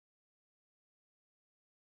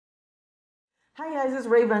Hi guys, it's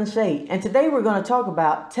Raven Shay, and today we're going to talk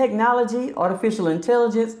about technology, artificial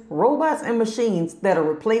intelligence, robots, and machines that are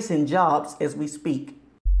replacing jobs as we speak.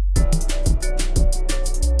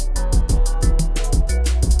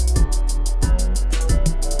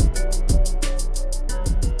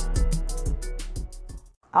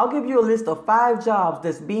 I'll give you a list of 5 jobs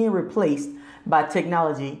that's being replaced by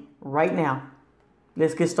technology right now.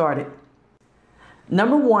 Let's get started.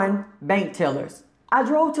 Number 1, bank tellers. I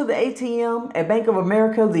drove to the ATM at Bank of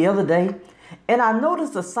America the other day, and I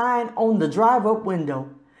noticed a sign on the drive-up window.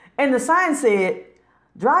 And the sign said,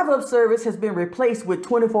 drive-up service has been replaced with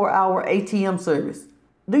 24-hour ATM service.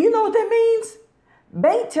 Do you know what that means?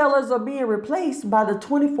 Bank tellers are being replaced by the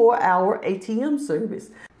 24-hour ATM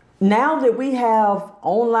service. Now that we have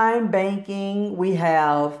online banking, we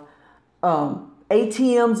have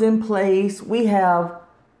ATMs in place, we have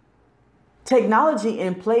technology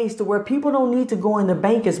in place to where people don't need to go in the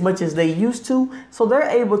bank as much as they used to. So they're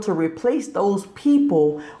able to replace those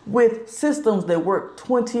people with systems that work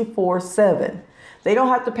 24/7. They don't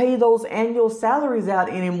have to pay those annual salaries out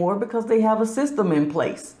anymore because they have a system in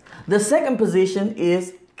place. The second position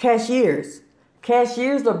is cashiers.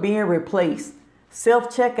 Cashiers are being replaced.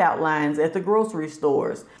 Self-checkout lines at the grocery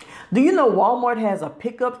stores. Do you know Walmart has a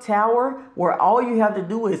pickup tower where all you have to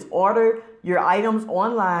do is order your items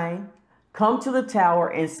online, come to the tower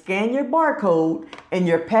and scan your barcode, and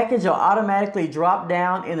your package will automatically drop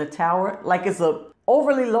down in the tower like it's a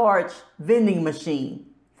overly large vending machine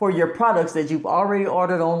for your products that you've already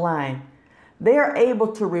ordered online. They are able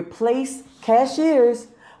to replace cashiers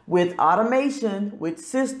with automation, with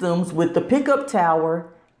systems, with the pickup tower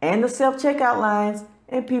and the self-checkout lines,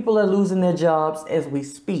 and people are losing their jobs as we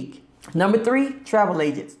speak. Number 3, travel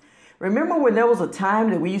agents. Remember when there was a time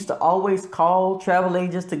that we used to always call travel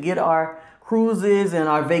agents to get our cruises and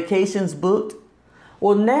our vacations booked?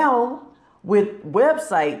 Well, now with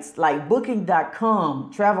websites like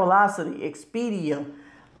booking.com, Travelocity, Expedia,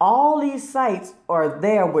 all these sites are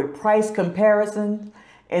there with price comparison,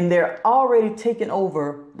 and they're already taking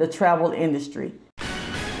over the travel industry.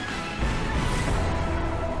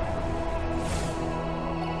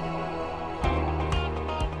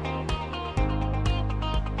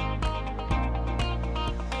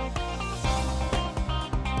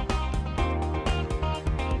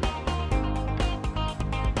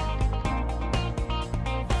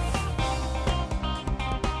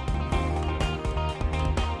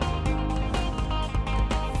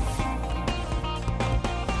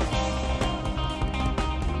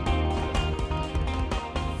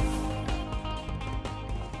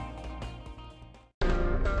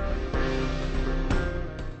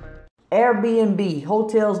 Airbnb,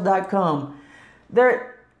 hotels.com.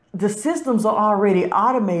 The systems are already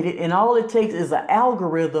automated, and all it takes is an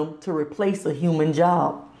algorithm to replace a human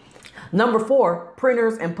job. Number 4,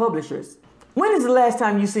 printers and publishers. When is the last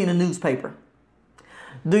time you seen a newspaper?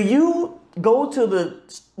 Do you go to the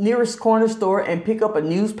nearest corner store and pick up a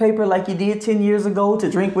newspaper like you did 10 years ago to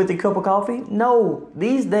drink with a cup of coffee? No,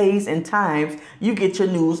 these days and times you get your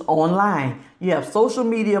news online. You have social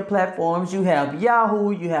media platforms, you have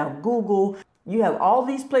Yahoo, you have Google, you have all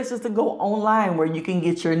these places to go online where you can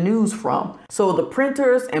get your news from. So the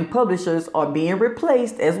printers and publishers are being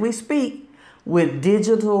replaced as we speak with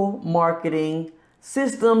digital marketing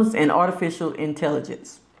systems and artificial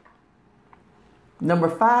intelligence. Number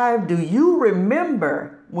 5, do you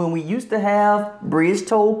remember when we used to have bridge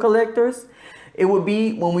toll collectors? It would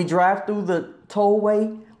be when we drive through the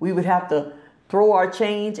tollway, we would have to throw our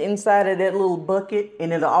change inside of that little bucket,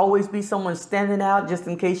 and it'll always be someone standing out just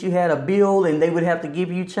in case you had a bill and they would have to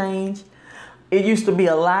give you change. It used to be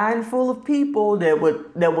a line full of people that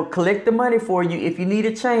would collect the money for you if you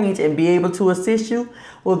needed change and be able to assist you.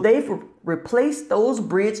 Well, they've replaced those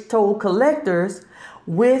bridge toll collectors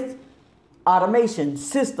with automation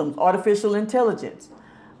systems, artificial intelligence.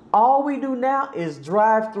 All we do now is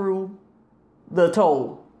drive through the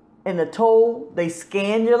toll. And the toll, they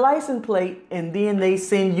scan your license plate and then they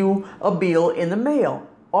send you a bill in the mail.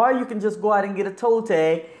 Or you can just go out and get a toll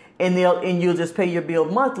tag and you'll just pay your bill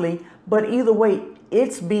monthly. But either way,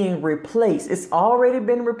 it's being replaced. It's already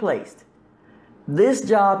been replaced. This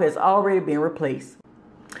job has already been replaced.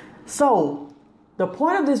 So the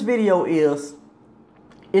point of this video is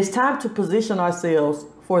it's time to position ourselves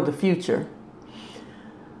for the future.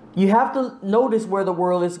 You have to notice where the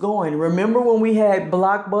world is going. Remember when we had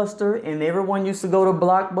Blockbuster and everyone used to go to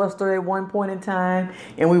Blockbuster at one point in time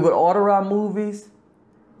and we would order our movies?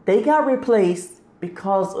 They got replaced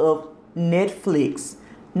because of Netflix.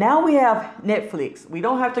 Now we have Netflix. We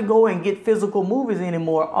don't have to go and get physical movies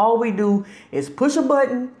anymore. All we do is push a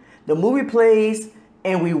button, the movie plays,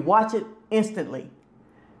 and we watch it instantly.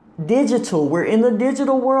 Digital. We're in the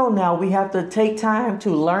digital world now. We have to take time to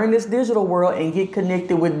learn this digital world and get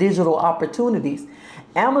connected with digital opportunities.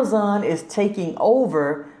 Amazon is taking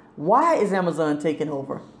over. Why is Amazon taking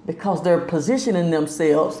over? Because they're positioning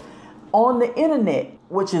themselves on the internet,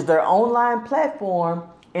 which is their online platform,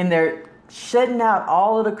 and they're shutting out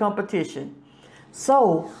all of the competition.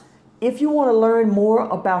 So if you want to learn more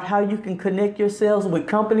about how you can connect yourselves with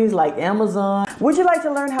companies like Amazon, would you like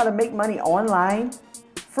to learn how to make money online?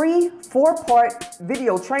 Free 4-part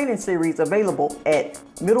video training series available at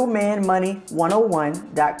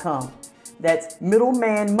middlemanmoney101.com. That's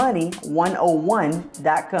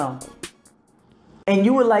middlemanmoney101.com. And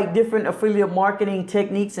you would like different affiliate marketing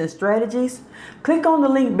techniques and strategies? Click on the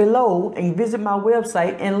link below and visit my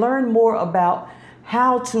website and learn more about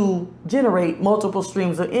how to generate multiple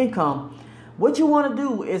streams of income. What you want to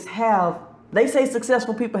do is they say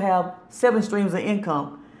successful people have 7 streams of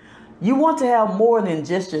income. You want to have more than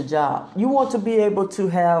just your job. You want to be able to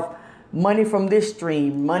have money from this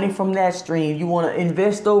stream, money from that stream. You want to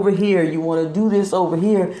invest over here. You want to do this over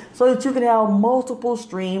here so that you can have multiple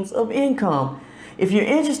streams of income. If you're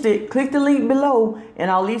interested, click the link below and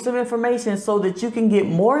I'll leave some information so that you can get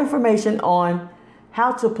more information on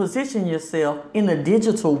how to position yourself in the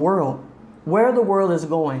digital world, where the world is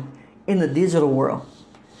going in the digital world.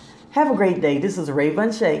 Have a great day. This is Ray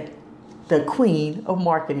Von Shea, the queen of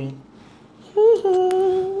marketing. She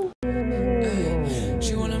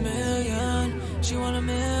want a million, she want a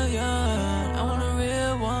million. I want a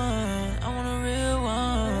real one, I want a real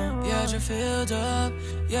one. Yeah, just filled up,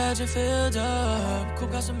 yeah, just filled up.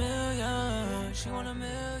 Coop got some million, she want a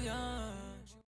million.